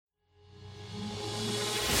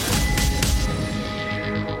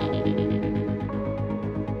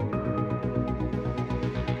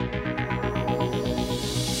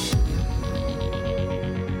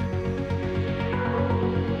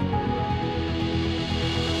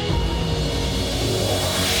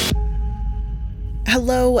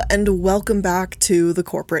Hello and welcome back to the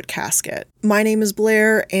Corporate Casket. My name is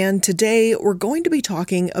Blair and today we're going to be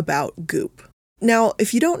talking about Goop. Now,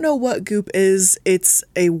 if you don't know what Goop is, it's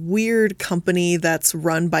a weird company that's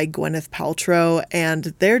run by Gwyneth Paltrow,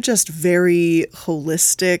 and they're just very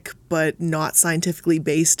holistic, but not scientifically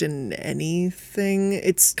based in anything.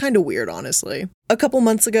 It's kind of weird, honestly. A couple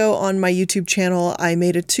months ago on my YouTube channel, I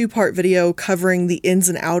made a 2-part video covering the ins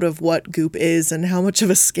and out of what Goop is and how much of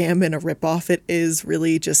a scam and a ripoff it is.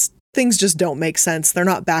 Really, things just don't make sense. They're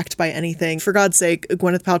not backed by anything. For God's sake,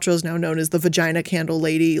 Gwyneth Paltrow is now known as the vagina candle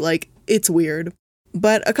lady. It's weird.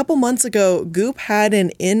 But a couple months ago, Goop had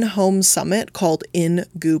an in-home summit called In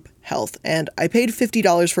Goop Health, and I paid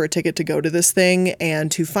 $50 for a ticket to go to this thing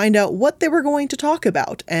and to find out what they were going to talk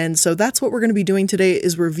about. And so that's what we're going to be doing today,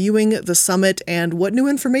 is reviewing the summit and what new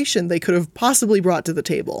information they could have possibly brought to the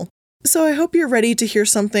table. So I hope you're ready to hear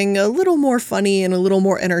something a little more funny and a little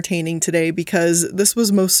more entertaining today, because this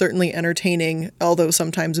was most certainly entertaining, although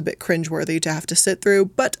sometimes a bit cringeworthy to have to sit through,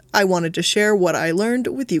 but I wanted to share what I learned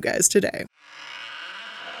with you guys today.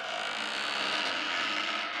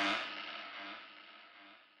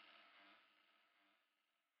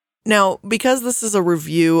 Now, because this is a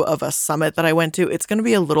review of a summit that I went to, it's going to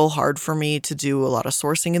be a little hard for me to do a lot of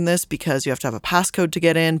sourcing in this because you have to have a passcode to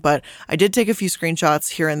get in, but I did take a few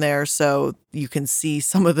screenshots here and there so you can see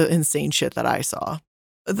some of the insane shit that I saw.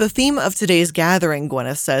 The theme of today's gathering,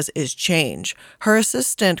 Gwyneth says, is change. Her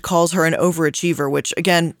assistant calls her an overachiever, which,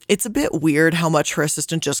 again, it's a bit weird how much her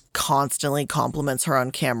assistant just constantly compliments her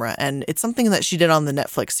on camera, and it's something that she did on the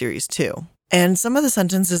Netflix series too. And some of the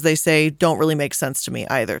sentences they say don't really make sense to me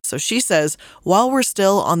either. So she says, while we're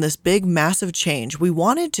still on this big, massive change, we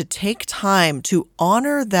wanted to take time to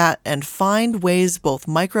honor that and find ways both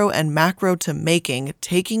micro and macro to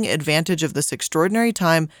taking advantage of this extraordinary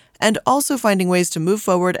time and also finding ways to move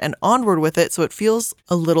forward and onward with it so it feels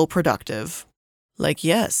a little productive.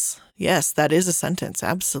 Yes, that is a sentence,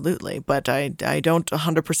 absolutely. But I don't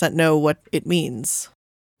 100% know what it means.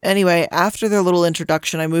 Anyway, after their little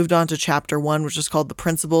introduction, I moved on to Chapter 1, which is called The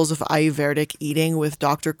Principles of Ayurvedic Eating with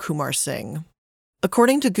Dr. Kumar Singh.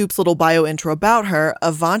 According to Goop's little bio intro about her,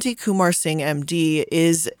 Avanti Kumar Singh, MD,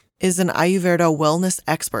 is an Ayurveda wellness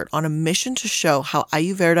expert on a mission to show how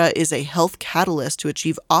Ayurveda is a health catalyst to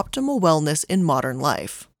achieve optimal wellness in modern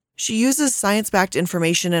life. She uses science-backed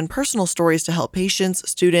information and personal stories to help patients,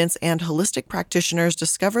 students, and holistic practitioners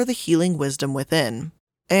discover the healing wisdom within.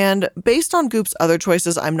 And based on Goop's other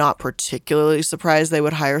choices, I'm not particularly surprised they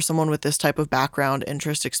would hire someone with this type of background,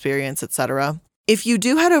 interest, experience, etc. If you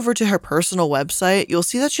do head over to her personal website, you'll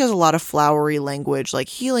see that she has a lot of flowery language, like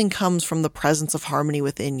healing comes from the presence of harmony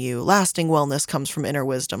within you, lasting wellness comes from inner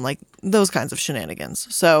wisdom, like those kinds of shenanigans.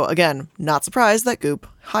 So again, not surprised that Goop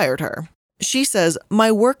hired her. She says,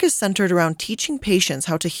 my work is centered around teaching patients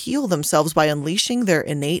how to heal themselves by unleashing their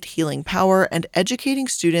innate healing power and educating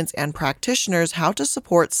students and practitioners how to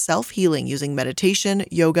support self-healing using meditation,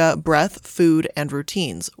 yoga, breath, food, and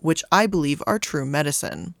routines, which I believe are true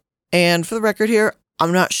medicine. And for the record here,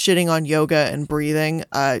 I'm not shitting on yoga and breathing.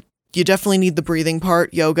 You definitely need the breathing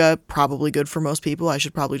part. Yoga, probably good for most people. I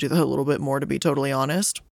should probably do that a little bit more, to be totally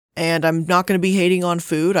honest. And I'm not going to be hating on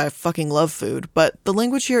food. I fucking love food, but the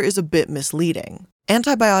language here is a bit misleading.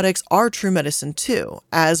 Antibiotics are true medicine too,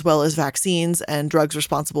 as well as vaccines and drugs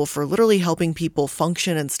responsible for literally helping people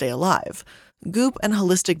function and stay alive. Goop and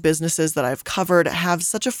holistic businesses that I've covered have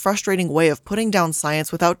such a frustrating way of putting down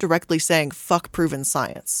science without directly saying fuck proven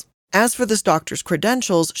science. As for this doctor's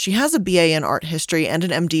credentials, she has a BA in art history and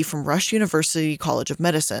an MD from Rush University College of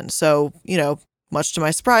Medicine, so, much to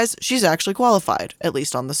my surprise, she's actually qualified, at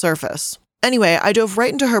least on the surface. Anyway, I dove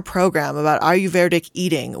right into her program about Ayurvedic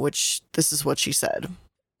eating, which this is what she said.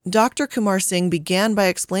 Dr. Kumar Singh began by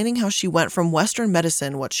explaining how she went from Western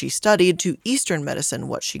medicine, what she studied, to Eastern medicine,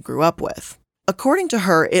 what she grew up with. According to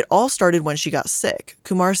her, it all started when she got sick.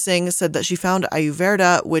 Kumar Singh said that she found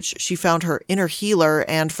Ayurveda, which she found her inner healer,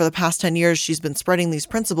 and for the past 10 years she's been spreading these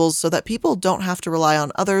principles so that people don't have to rely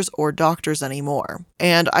on others or doctors anymore.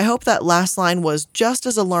 And I hope that last line was just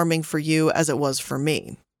as alarming for you as it was for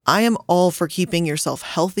me. I am all for keeping yourself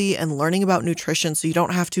healthy and learning about nutrition so you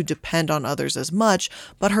don't have to depend on others as much,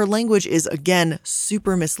 but her language is, again,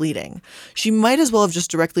 super misleading. She might as well have just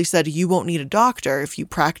directly said you won't need a doctor if you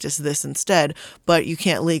practice this instead, but you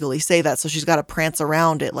can't legally say that, so she's got to prance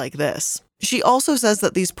around it like this. She also says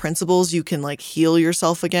that these principles you can heal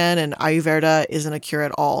yourself again, and Ayurveda isn't a cure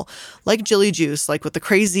at all. Like Jilly Juice, like with the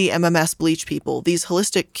crazy MMS bleach people, these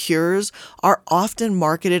holistic cures are often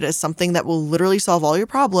marketed as something that will literally solve all your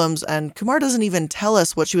problems, and Kumar doesn't even tell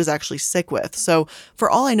us what she was actually sick with. So for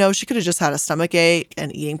all I know, she could have just had a stomach ache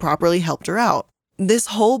and eating properly helped her out. This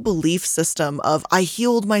whole belief system of I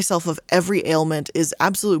healed myself of every ailment is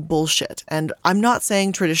absolute bullshit. And I'm not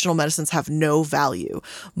saying traditional medicines have no value,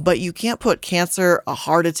 but you can't put cancer, a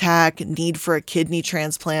heart attack, need for a kidney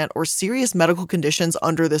transplant, or serious medical conditions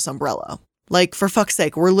under this umbrella. Like, for fuck's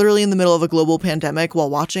sake, we're literally in the middle of a global pandemic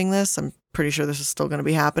while watching this. I'm pretty sure this is still going to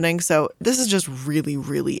be happening. So this is just really,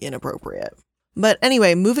 really inappropriate. But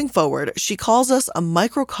anyway, moving forward, she calls us a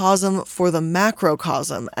microcosm for the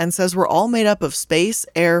macrocosm and says we're all made up of space,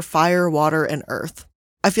 air, fire, water, and earth.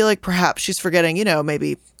 I feel like perhaps she's forgetting,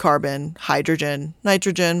 maybe carbon, hydrogen,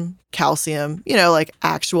 nitrogen, calcium, like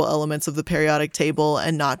actual elements of the periodic table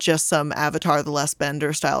and not just some Avatar the Last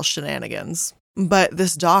Bender style shenanigans. But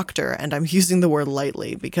this doctor, and I'm using the word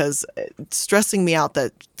lightly because it's stressing me out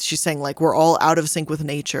that she's saying like we're all out of sync with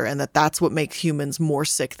nature and that's what makes humans more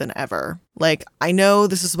sick than ever. Like, I know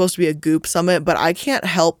this is supposed to be a Goop summit, but I can't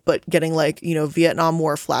help but getting Vietnam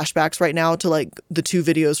War flashbacks right now to like the 2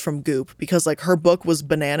 videos from Goop because like her book was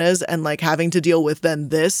bananas and like having to deal with then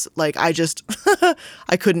this, like I just,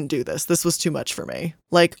 I couldn't do this. This was too much for me.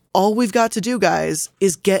 Like, all we've got to do, guys,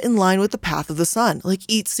 is get in line with the path of the sun. Like,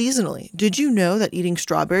 eat seasonally. Did you know that eating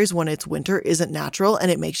strawberries when it's winter isn't natural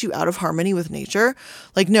and it makes you out of harmony with nature?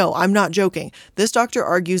 Like, no, I'm not joking. This doctor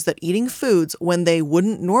argues that eating foods when they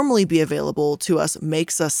wouldn't normally be available to us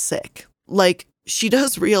makes us sick. Like, she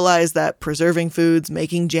does realize that preserving foods,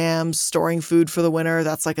 making jams, storing food for the winter,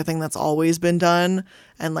 that's like a thing that's always been done.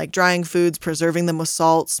 And like drying foods, preserving them with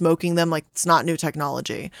salt, smoking them, like it's not new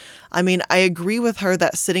technology. I mean, I agree with her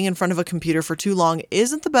that sitting in front of a computer for too long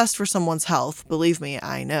isn't the best for someone's health. Believe me,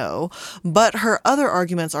 I know. But her other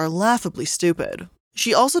arguments are laughably stupid.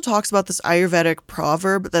 She also talks about this Ayurvedic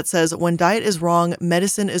proverb that says, when diet is wrong,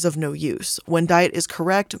 medicine is of no use. When diet is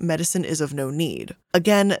correct, medicine is of no need.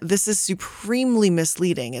 Again, this is supremely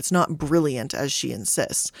misleading. It's not brilliant, as she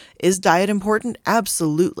insists. Is diet important?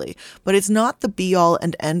 Absolutely. But it's not the be-all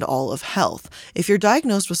and end-all of health. If you're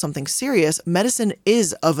diagnosed with something serious, medicine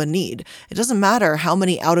is of a need. It doesn't matter how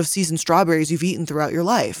many out-of-season strawberries you've eaten throughout your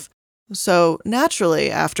life. So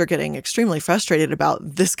naturally, after getting extremely frustrated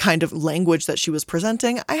about this kind of language that she was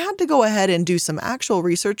presenting, I had to go ahead and do some actual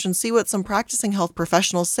research and see what some practicing health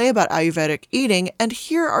professionals say about Ayurvedic eating, and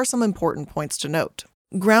here are some important points to note.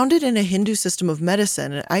 Grounded in a Hindu system of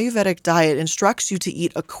medicine, an Ayurvedic diet instructs you to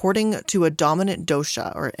eat according to a dominant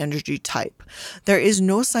dosha, or energy type. There is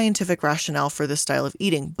no scientific rationale for this style of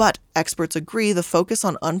eating, but experts agree the focus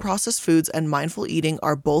on unprocessed foods and mindful eating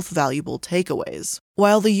are both valuable takeaways.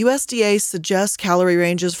 While the USDA suggests calorie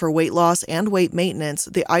ranges for weight loss and weight maintenance,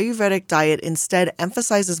 the Ayurvedic diet instead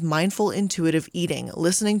emphasizes mindful, intuitive eating,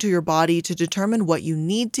 listening to your body to determine what you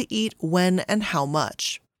need to eat, when, and how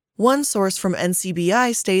much. One source from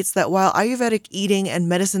NCBI states that while Ayurvedic eating and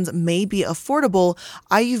medicines may be affordable,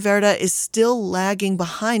 Ayurveda is still lagging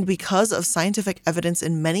behind because of scientific evidence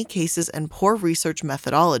in many cases and poor research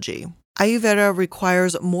methodology. Ayurveda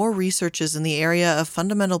requires more researches in the area of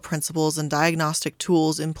fundamental principles and diagnostic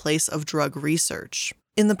tools in place of drug research.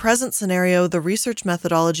 In the present scenario, the research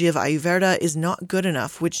methodology of Ayurveda is not good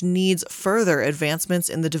enough, which needs further advancements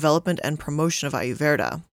in the development and promotion of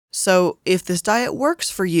Ayurveda. So if this diet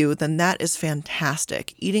works for you, then that is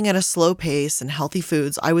fantastic. Eating at a slow pace and healthy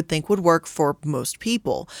foods, I would think would work for most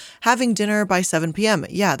people. Having dinner by 7 p.m.,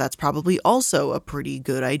 yeah, that's probably also a pretty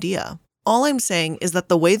good idea. All I'm saying is that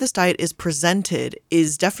the way this diet is presented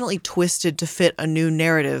is definitely twisted to fit a new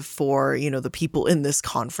narrative for, the people in this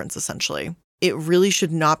conference, essentially. It really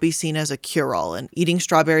should not be seen as a cure-all, and eating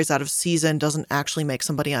strawberries out of season doesn't actually make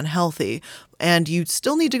somebody unhealthy, and you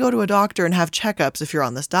still need to go to a doctor and have checkups if you're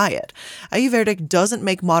on this diet. Ayurvedic doesn't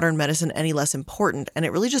make modern medicine any less important, and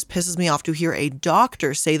it really just pisses me off to hear a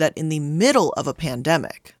doctor say that in the middle of a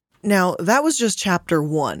pandemic. Now, that was just chapter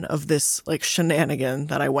 1 of this shenanigan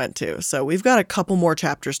that I went to, so we've got a couple more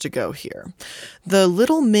chapters to go here. The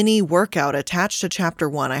little mini workout attached to chapter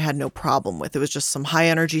 1 I had no problem with. It was just some high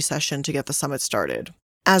energy session to get the summit started.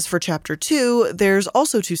 As for chapter 2, there's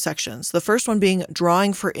also 2 sections, the first one being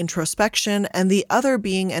drawing for introspection and the other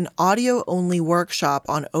being an audio-only workshop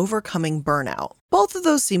on overcoming burnout. Both of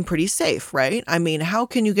those seem pretty safe, right? I mean, how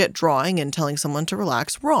can you get drawing and telling someone to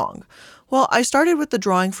relax wrong? Well, I started with the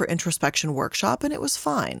drawing for introspection workshop and it was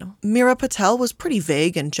fine. Meera Patel was pretty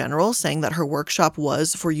vague in general, saying that her workshop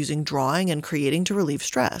was for using drawing and creating to relieve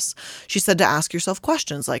stress. She said to ask yourself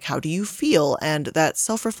questions like, how do you feel? And that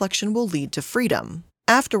self-reflection will lead to freedom.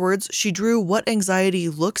 Afterwards, she drew what anxiety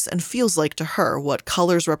looks and feels like to her, what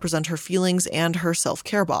colors represent her feelings, and her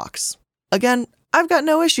self-care box. Again, I've got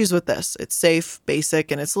no issues with this. It's safe,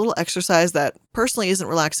 basic, and it's a little exercise that personally isn't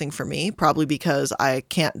relaxing for me, probably because I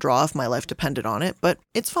can't draw if my life depended on it, but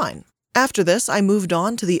it's fine. After this, I moved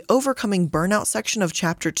on to the overcoming burnout section of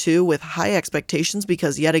Chapter 2 with high expectations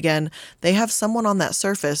because, yet again, they have someone on that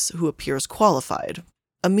surface who appears qualified.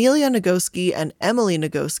 Amelia Nagoski and Emily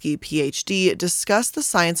Nagoski, PhD, discuss the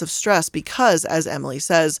science of stress because, as Emily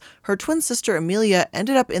says, her twin sister Amelia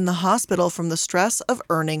ended up in the hospital from the stress of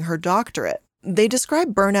earning her doctorate. They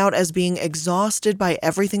describe burnout as being exhausted by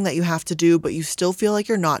everything that you have to do, but you still feel like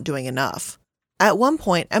you're not doing enough. At one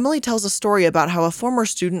point, Emily tells a story about how a former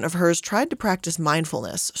student of hers tried to practice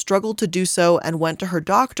mindfulness, struggled to do so, and went to her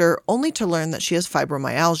doctor only to learn that she has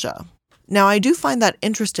fibromyalgia. Now, I do find that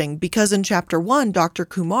interesting because in Chapter 1, Dr.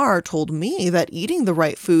 Kumar told me that eating the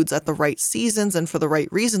right foods at the right seasons and for the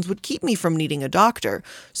right reasons would keep me from needing a doctor.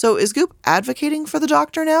 So is Goop advocating for the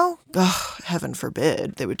doctor now? Ugh, heaven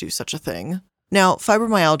forbid they would do such a thing. Now,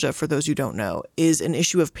 fibromyalgia, for those who don't know, is an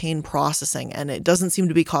issue of pain processing, and it doesn't seem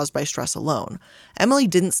to be caused by stress alone. Emily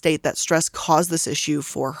didn't state that stress caused this issue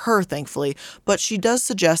for her, thankfully, but she does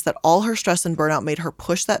suggest that all her stress and burnout made her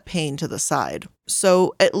push that pain to the side.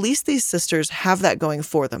 So at least these sisters have that going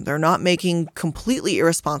for them. They're not making completely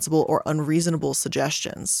irresponsible or unreasonable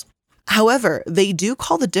suggestions. However, they do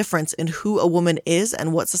call the difference in who a woman is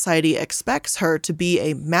and what society expects her to be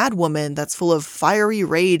a mad woman that's full of fiery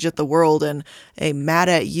rage at the world and a mad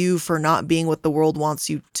at you for not being what the world wants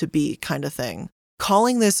you to be kind of thing.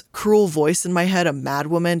 Calling this cruel voice in my head a mad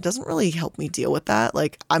woman doesn't really help me deal with that.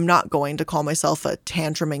 Like, I'm not going to call myself a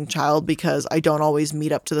tantruming child because I don't always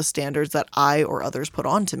meet up to the standards that I or others put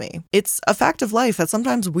onto me. It's a fact of life that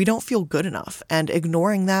sometimes we don't feel good enough, and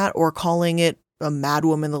ignoring that or calling it a mad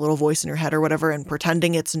woman, the little voice in your head or whatever, and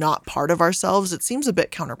pretending it's not part of ourselves, it seems a bit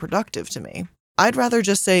counterproductive to me. I'd rather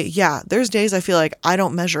just say, yeah, there's days I feel like I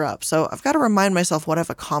don't measure up, so I've got to remind myself what I've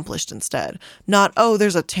accomplished instead. Not, oh,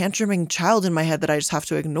 there's a tantruming child in my head that I just have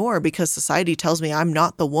to ignore because society tells me I'm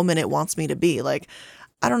not the woman it wants me to be. Like,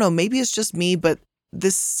 I don't know, maybe it's just me, but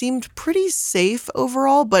this seemed pretty safe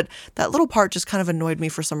overall, but that little part just kind of annoyed me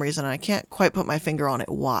for some reason, and I can't quite put my finger on it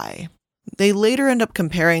why. They later end up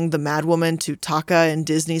comparing the Mad Woman to Taka in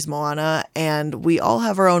Disney's Moana, and we all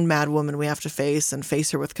have our own Mad Woman we have to face and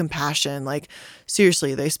face her with compassion. Like,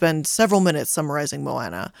 seriously, they spend several minutes summarizing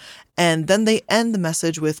Moana. And then they end the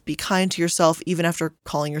message with be kind to yourself even after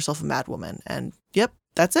calling yourself a Mad Woman. And yep,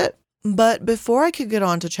 that's it. But before I could get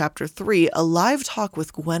on to Chapter 3, a live talk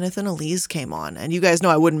with Gwyneth and Elise came on, and you guys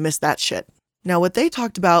know I wouldn't miss that shit. Now, what they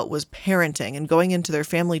talked about was parenting and going into their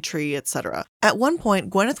family tree, etc. At one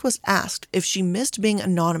point, Gwyneth was asked if she missed being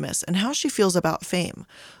anonymous and how she feels about fame.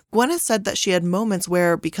 Gwyneth said that she had moments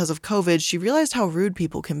where, because of COVID, she realized how rude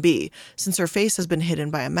people can be, since her face has been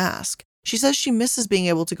hidden by a mask. She says she misses being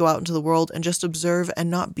able to go out into the world and just observe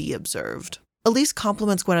and not be observed. Elise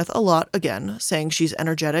compliments Gwyneth a lot, again, saying she's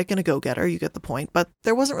energetic and a go-getter, you get the point, but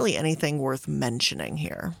there wasn't really anything worth mentioning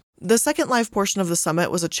here. The second live portion of the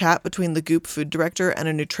summit was a chat between the Goop food director and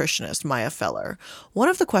a nutritionist, Maya Feller. One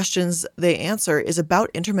of the questions they answer is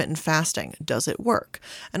about intermittent fasting. Does it work?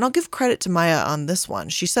 And I'll give credit to Maya on this one.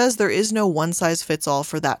 She says there is no one-size-fits-all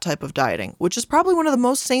for that type of dieting, which is probably one of the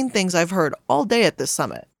most sane things I've heard all day at this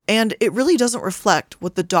summit. And it really doesn't reflect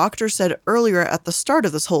what the doctor said earlier at the start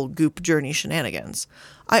of this whole Goop journey shenanigans.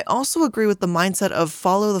 I also agree with the mindset of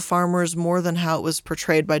follow the farmers more than how it was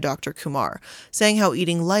portrayed by Dr. Kumar, saying how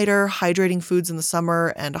eating lighter, hydrating foods in the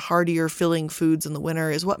summer and heartier, filling foods in the winter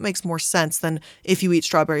is what makes more sense than if you eat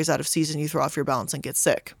strawberries out of season, you throw off your balance and get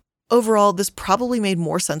sick. Overall, this probably made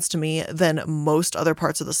more sense to me than most other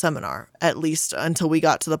parts of the seminar, at least until we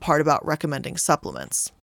got to the part about recommending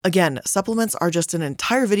supplements. Again, supplements are just an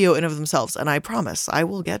entire video in of themselves, and I promise I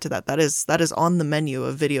will get to that. That is on the menu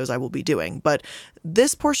of videos I will be doing, but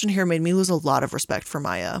this portion here made me lose a lot of respect for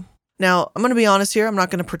Maya. Now, I'm going to be honest here, I'm not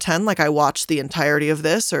going to pretend like I watched the entirety of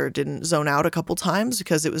this or didn't zone out a couple times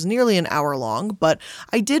because it was nearly an hour long, but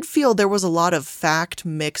I did feel there was a lot of fact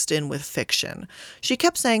mixed in with fiction. She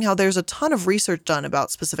kept saying how there's a ton of research done about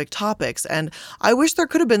specific topics, and I wish there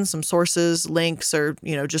could have been some sources, links, or,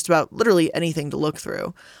 just about literally anything to look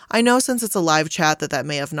through. I know since it's a live chat that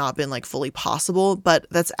may have not been fully possible, but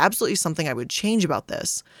that's absolutely something I would change about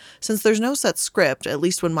this. Since there's no set script, at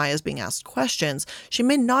least when Maya's being asked questions, she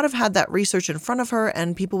may not have had that research in front of her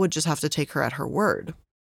and people would just have to take her at her word.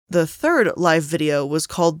 The third live video was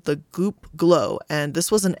called the Goop Glow, and this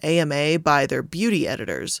was an AMA by their beauty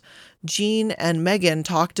editors. Jean and Megan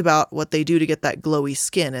talked about what they do to get that glowy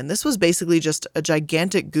skin, and this was basically just a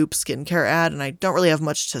gigantic Goop skincare ad, and I don't really have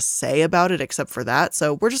much to say about it except for that,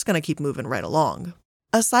 so we're just going to keep moving right along.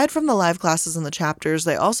 Aside from the live classes and the chapters,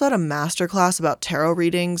 they also had a master class about tarot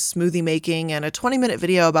readings, smoothie making, and a 20-minute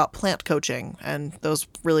video about plant coaching, and those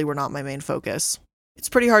really were not my main focus. It's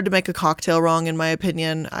pretty hard to make a cocktail wrong, in my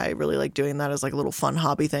opinion. I really like doing that as like a little fun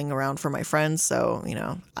hobby thing around for my friends, so,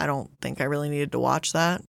 I don't think I really needed to watch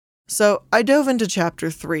that. So I dove into chapter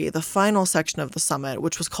 3, the final section of the summit,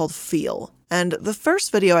 which was called Feel. And the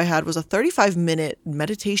first video I had was a 35-minute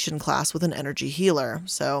meditation class with an energy healer.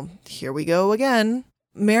 So here we go again.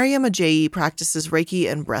 Mariam Ajayi practices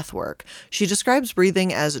Reiki and breathwork. She describes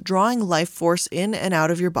breathing as drawing life force in and out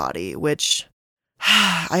of your body, which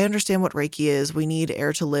I understand what Reiki is. We need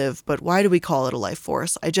air to live, but why do we call it a life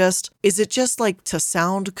force? Is it just like to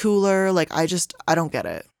sound cooler? I don't get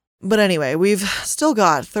it. But anyway, we've still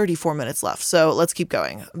got 34 minutes left, so let's keep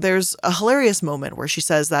going. There's a hilarious moment where she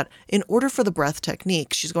says that in order for the breath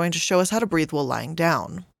technique, she's going to show us how to breathe while lying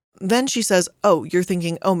down. Then she says, oh, you're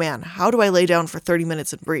thinking, oh man, how do I lay down for 30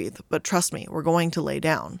 minutes and breathe? But trust me, we're going to lay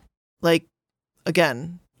down.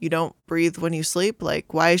 Again, you don't breathe when you sleep?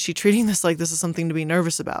 Why is she treating this like this is something to be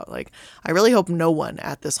nervous about? I really hope no one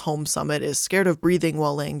at this home summit is scared of breathing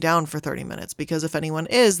while laying down for 30 minutes, because if anyone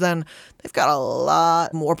is, then they've got a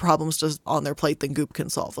lot more problems on their plate than Goop can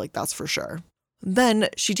solve, that's for sure. Then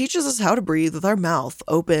she teaches us how to breathe with our mouth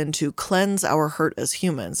open to cleanse our hurt as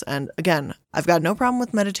humans. And again, I've got no problem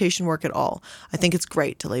with meditation work at all. I think it's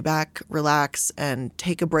great to lay back, relax, and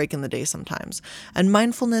take a break in the day sometimes. And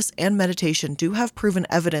mindfulness and meditation do have proven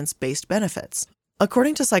evidence-based benefits.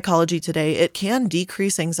 According to Psychology Today, it can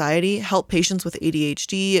decrease anxiety, help patients with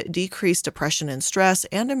ADHD, decrease depression and stress,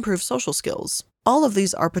 and improve social skills. All of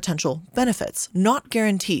these are potential benefits, not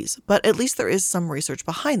guarantees, but at least there is some research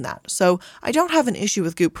behind that. So I don't have an issue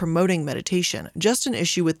with Goop promoting meditation, just an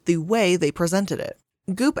issue with the way they presented it.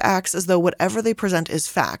 Goop acts as though whatever they present is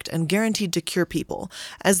fact and guaranteed to cure people,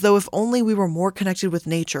 as though if only we were more connected with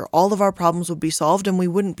nature, all of our problems would be solved and we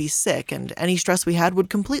wouldn't be sick, and any stress we had would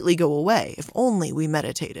completely go away if only we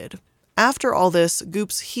meditated. After all this,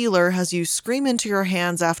 Goop's healer has you scream into your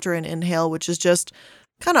hands after an inhale, which is just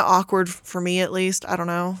kind of awkward for me, at least. I don't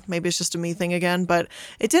know. Maybe it's just a me thing again, but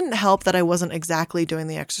it didn't help that I wasn't exactly doing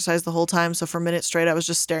the exercise the whole time. So for minutes straight, I was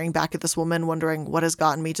just staring back at this woman, wondering what has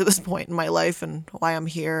gotten me to this point in my life and why I'm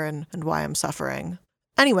here and why I'm suffering.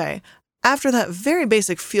 Anyway, after that very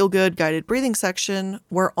basic feel-good guided breathing section,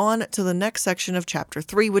 we're on to the next section of chapter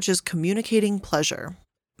 3, which is communicating pleasure.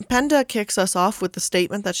 Penda kicks us off with the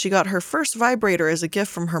statement that she got her first vibrator as a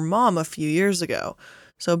gift from her mom a few years ago.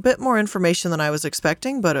 So a bit more information than I was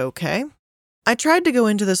expecting, but okay. I tried to go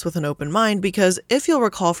into this with an open mind because if you'll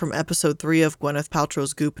recall from episode 3 of Gwyneth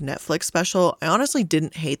Paltrow's Goop Netflix special, I honestly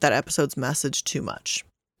didn't hate that episode's message too much.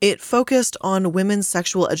 It focused on women's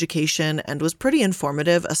sexual education and was pretty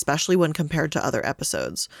informative, especially when compared to other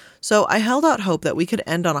episodes. So I held out hope that we could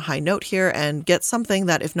end on a high note here and get something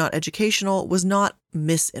that, if not educational, was not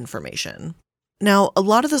misinformation. Now, a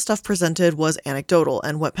lot of the stuff presented was anecdotal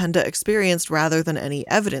and what Penda experienced rather than any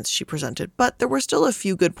evidence she presented, but there were still a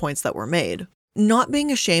few good points that were made. Not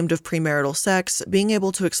being ashamed of premarital sex, being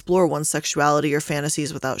able to explore one's sexuality or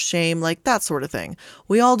fantasies without shame, that sort of thing.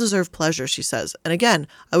 We all deserve pleasure, she says. And again,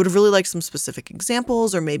 I would have really liked some specific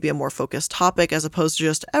examples or maybe a more focused topic as opposed to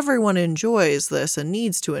just everyone enjoys this and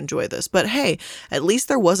needs to enjoy this. But hey, at least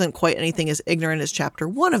there wasn't quite anything as ignorant as chapter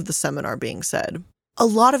 1 of the seminar being said. A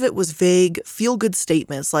lot of it was vague, feel-good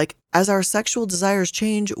statements like, as our sexual desires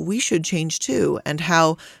change, we should change too, and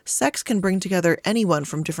how sex can bring together anyone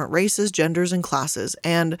from different races, genders, and classes,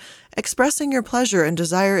 and expressing your pleasure and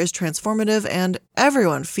desire is transformative and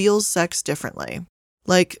everyone feels sex differently.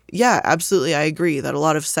 Yeah, absolutely, I agree that a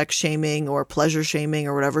lot of sex shaming or pleasure shaming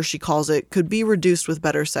or whatever she calls it could be reduced with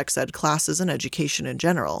better sex ed classes and education in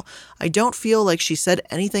general. I don't feel like she said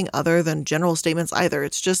anything other than general statements either.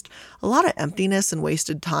 It's just a lot of emptiness and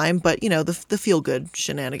wasted time, but the feel-good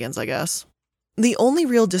shenanigans, I guess. The only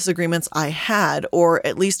real disagreements I had, or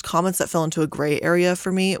at least comments that fell into a gray area for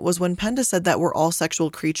me, was when Penda said that we're all sexual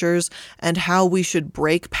creatures and how we should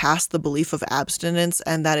break past the belief of abstinence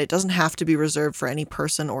and that it doesn't have to be reserved for any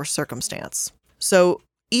person or circumstance. So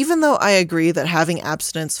even though I agree that having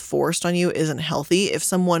abstinence forced on you isn't healthy, if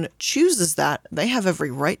someone chooses that, they have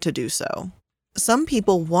every right to do so. Some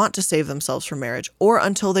people want to save themselves from marriage or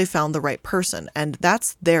until they found the right person, and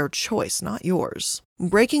that's their choice, not yours.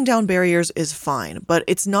 Breaking down barriers is fine, but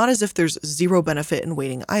it's not as if there's zero benefit in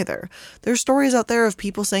waiting either. There's stories out there of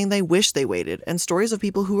people saying they wish they waited, and stories of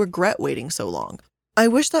people who regret waiting so long. I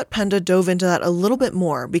wish that Penda dove into that a little bit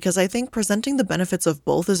more because I think presenting the benefits of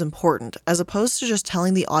both is important, as opposed to just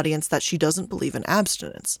telling the audience that she doesn't believe in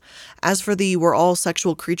abstinence. As for the we're all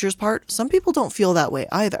sexual creatures part, some people don't feel that way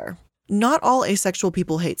either. Not all asexual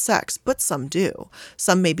people hate sex, but some do.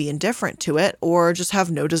 Some may be indifferent to it or just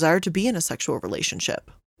have no desire to be in a sexual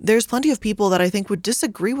relationship. There's plenty of people that I think would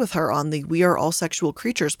disagree with her on the "we are all sexual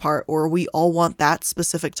creatures" part, or "we all want that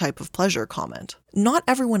specific type of pleasure" comment. Not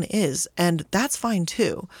everyone is, and that's fine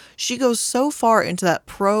too. She goes so far into that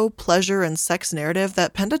pro-pleasure and sex narrative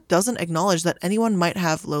that Penda doesn't acknowledge that anyone might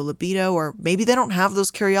have low libido, or maybe they don't have those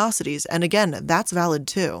curiosities, and again, that's valid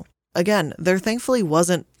too. Again, there thankfully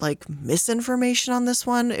wasn't misinformation on this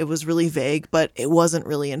one. It was really vague, but it wasn't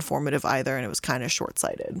really informative either, and it was kind of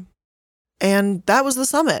short-sighted. And that was the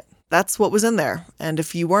summit. That's what was in there. And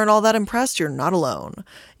if you weren't all that impressed, you're not alone.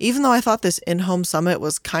 Even though I thought this in-home summit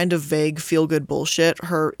was kind of vague, feel-good bullshit,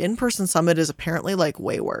 her in-person summit is apparently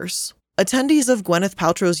way worse. Attendees of Gwyneth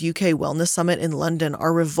Paltrow's UK Wellness Summit in London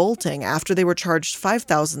are revolting after they were charged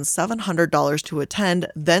 $5,700 to attend,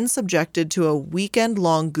 then subjected to a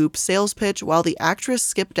weekend-long Goop sales pitch while the actress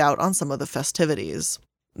skipped out on some of the festivities.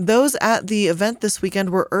 Those at the event this weekend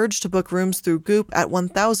were urged to book rooms through Goop at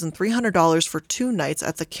 $1,300 for 2 nights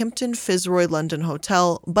at the Kimpton Fitzroy London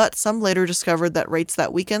Hotel, but some later discovered that rates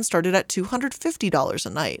that weekend started at $250 a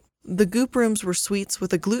night. The Goop rooms were suites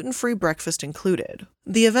with a gluten-free breakfast included.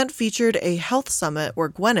 The event featured a health summit where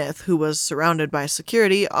Gwyneth, who was surrounded by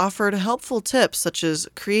security, offered helpful tips such as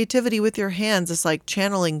creativity with your hands is like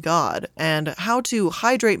channeling God, and how to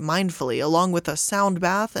hydrate mindfully, along with a sound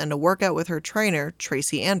bath and a workout with her trainer,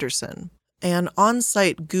 Tracy Anderson. An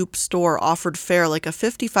on-site Goop store offered fare like a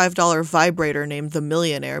 $55 vibrator named the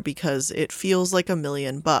Millionaire because it feels like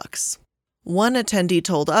 $1,000,000. One attendee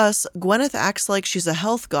told us, Gwyneth acts like she's a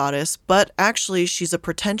health goddess, but actually she's a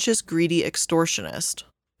pretentious, greedy extortionist.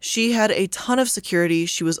 She had a ton of security,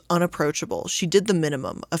 she was unapproachable, she did the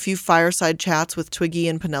minimum, a few fireside chats with Twiggy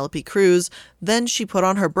and Penelope Cruz, then she put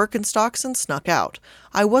on her Birkenstocks and snuck out.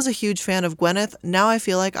 I was a huge fan of Gwyneth, now I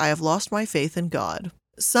feel like I have lost my faith in God.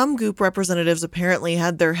 Some Goop representatives apparently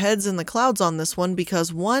had their heads in the clouds on this one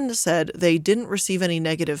because one said they didn't receive any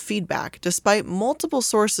negative feedback, despite multiple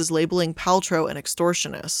sources labeling Paltrow an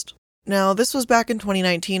extortionist. Now, this was back in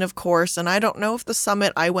 2019, of course, and I don't know if the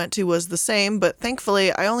summit I went to was the same, but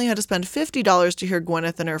thankfully I only had to spend $50 to hear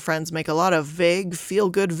Gwyneth and her friends make a lot of vague,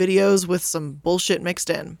 feel-good videos with some bullshit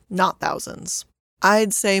mixed in, not thousands.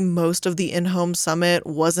 I'd say most of the in-home summit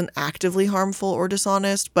wasn't actively harmful or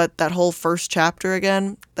dishonest, but that whole first chapter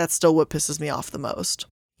again, that's still what pisses me off the most.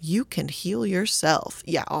 You can heal yourself.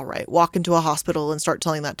 Yeah, alright, walk into a hospital and start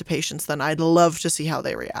telling that to patients, then I'd love to see how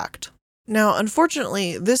they react. Now,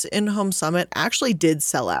 unfortunately, this in-home summit actually did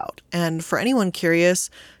sell out, and for anyone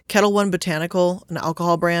curious, Kettle One Botanical, an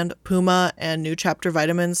alcohol brand, Puma, and New Chapter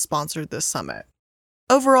Vitamins sponsored this summit.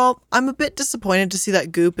 Overall, I'm a bit disappointed to see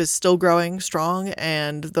that Goop is still growing strong,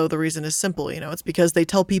 and though the reason is simple, it's because they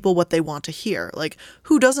tell people what they want to hear.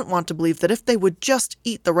 Who doesn't want to believe that if they would just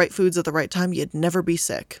eat the right foods at the right time, you'd never be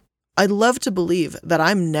sick? I'd love to believe that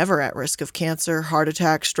I'm never at risk of cancer, heart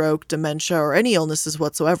attack, stroke, dementia, or any illnesses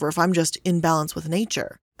whatsoever if I'm just in balance with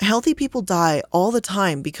nature. Healthy people die all the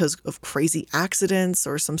time because of crazy accidents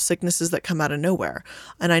or some sicknesses that come out of nowhere.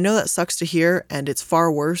 And I know that sucks to hear, and it's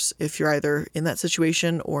far worse if you're either in that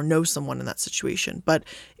situation or know someone in that situation. But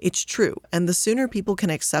it's true, and the sooner people can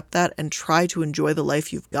accept that and try to enjoy the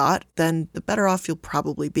life you've got, then the better off you'll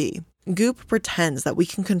probably be. Goop pretends that we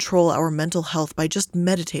can control our mental health by just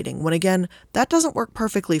meditating, when again, that doesn't work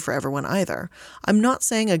perfectly for everyone either. I'm not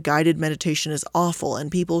saying a guided meditation is awful and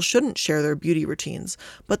people shouldn't share their beauty routines,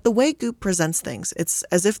 but the way Goop presents things, it's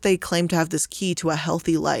as if they claim to have this key to a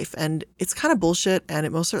healthy life, and it's kind of bullshit, and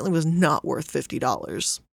it most certainly was not worth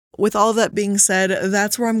 $50. With all of that being said,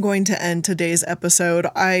 that's where I'm going to end today's episode.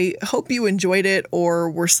 I hope you enjoyed it or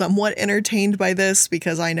were somewhat entertained by this,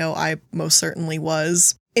 because I know I most certainly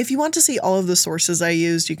was. If you want to see all of the sources I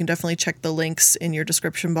used, you can definitely check the links in your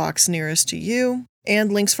description box nearest to you. And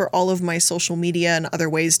links for all of my social media and other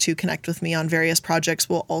ways to connect with me on various projects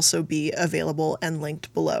will also be available and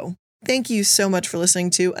linked below. Thank you so much for listening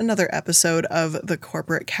to another episode of The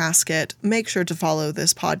Corporate Casket. Make sure to follow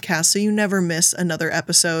this podcast so you never miss another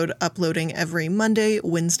episode, uploading every Monday,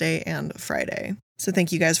 Wednesday, and Friday. So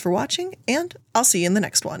thank you guys for watching, and I'll see you in the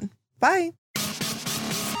next one. Bye!